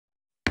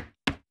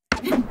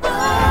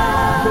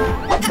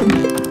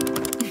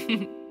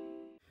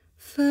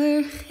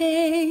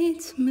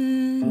Vergeet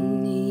me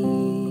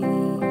niet,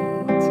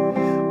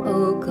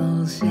 ook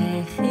al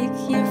zeg ik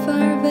je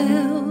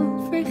vaarwel.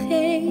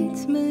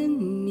 Vergeet me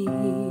niet.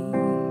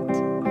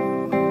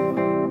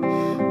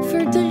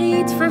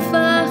 Verdriet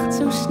vervaagt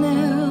zo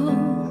snel.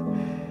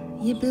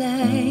 Je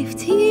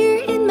blijft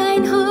hier in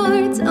mijn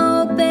hart,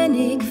 al ben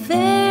ik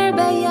ver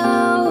bij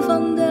jou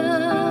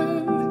vandaan.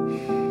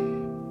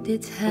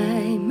 Dit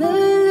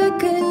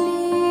heimelijke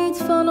lied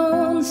van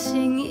ons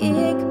zing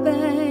ik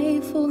bij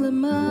volle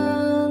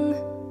maan.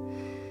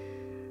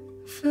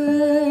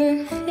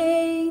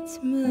 Vergeet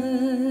me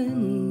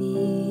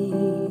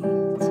niet,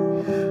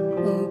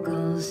 ook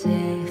al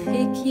zeg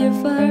ik je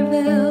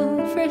vaarwel.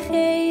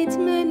 Vergeet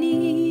me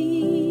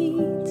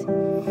niet.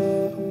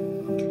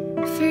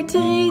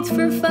 Verdriet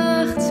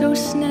vervaagt zo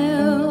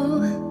snel.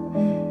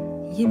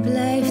 Je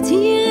blijft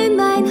hier in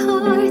mijn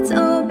hart,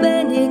 al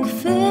ben ik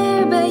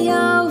ver bij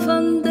jou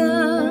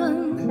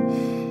vandaan.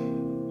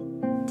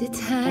 Dit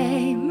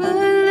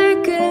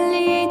heimelijke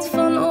lied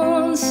van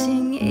ons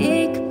zing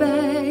ik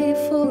bij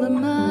volle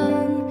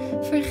maan.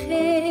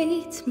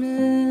 Vergeet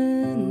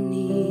me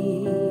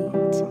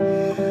niet,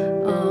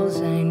 al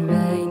zijn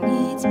wij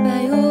niet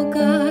bij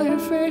elkaar.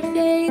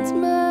 Vergeet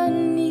me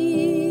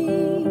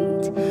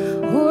niet.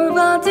 Hoor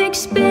wat ik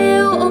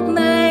speel op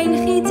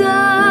mijn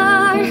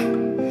gitaar.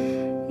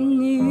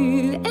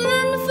 Nu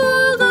en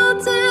voor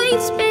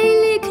altijd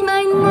speel ik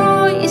mijn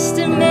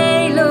mooiste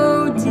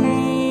melodie.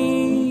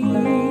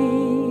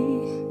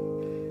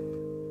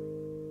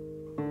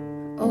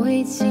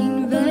 Ooit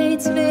zien wij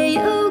twee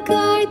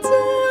elkaar terug.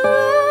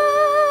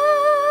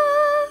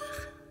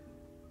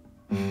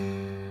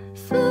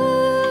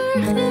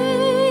 Vergeet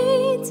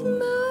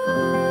me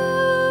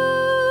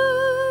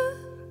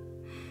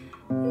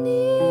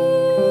niet.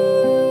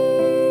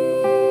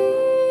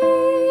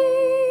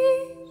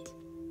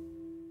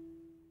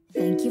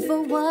 Thank you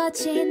for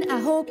watching. I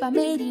hope I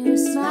made you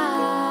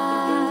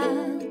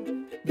smile.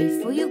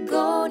 Before you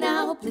go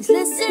now, please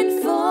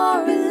listen for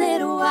a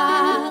little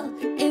while.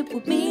 It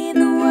would mean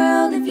the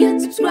world if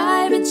you'd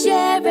subscribe and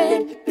share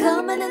it.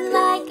 Comment and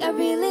like, I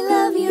really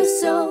love you,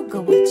 so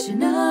go watch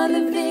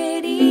another video.